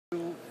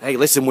Hey,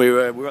 listen,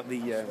 we're at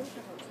the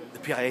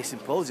PIA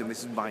Symposium. This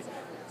is my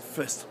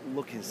first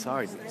look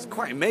inside. It's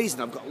quite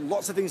amazing. I've got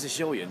lots of things to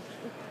show you and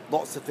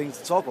lots of things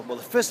to talk about. Well,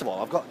 first of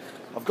all,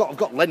 I've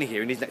got Lenny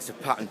here, and he's next to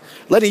Pat. And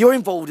Lenny, you're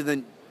involved in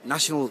the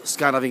National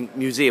Skydiving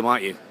Museum,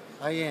 aren't you?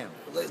 I am.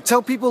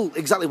 Tell people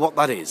exactly what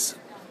that is.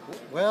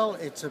 Well,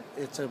 it's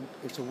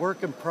a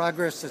work in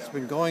progress that's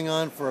been going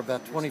on for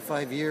about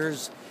 25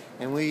 years,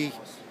 and we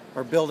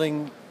are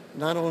building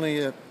not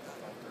only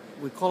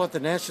we call it the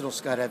National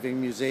Skydiving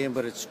Museum,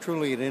 but it's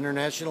truly an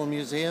international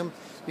museum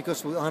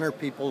because we honor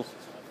people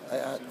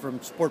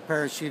from sport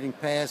parachuting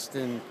past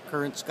and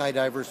current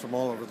skydivers from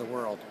all over the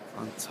world.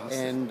 Fantastic.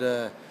 And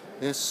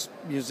this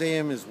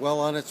museum is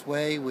well on its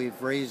way.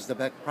 We've raised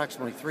about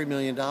approximately $3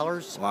 million.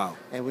 Wow.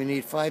 And we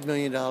need $5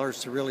 million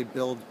to really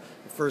build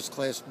a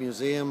first-class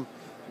museum.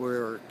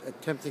 We're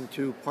attempting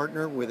to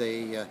partner with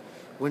a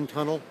wind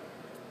tunnel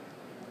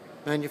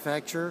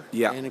manufacturer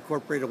and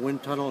incorporate a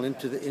wind tunnel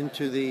into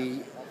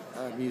the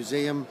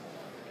museum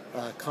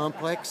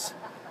complex,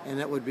 and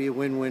that would be a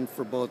win-win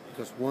for both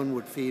because one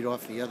would feed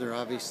off the other,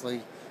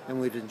 obviously, and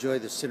we'd enjoy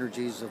the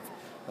synergies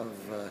of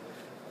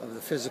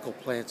the physical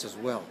plants as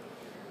well.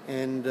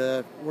 And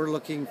we're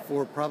looking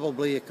for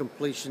probably a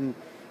completion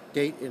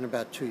date in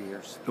about 2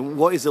 years. And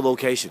what is the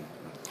location?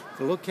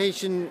 The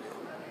location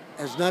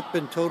has not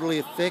been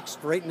totally fixed.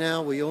 Right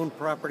now, we own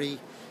property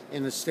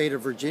in the state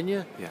of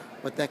Virginia,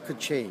 but that could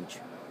change.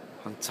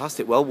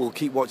 Fantastic. Well, we'll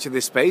keep watching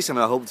this space, and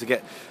I hope to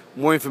get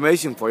more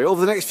information for you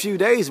over the next few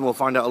days, and we'll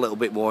find out a little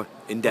bit more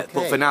in depth.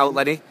 Okay. But for now,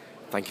 Lenny,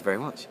 thank you very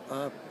much.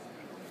 Do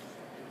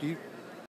you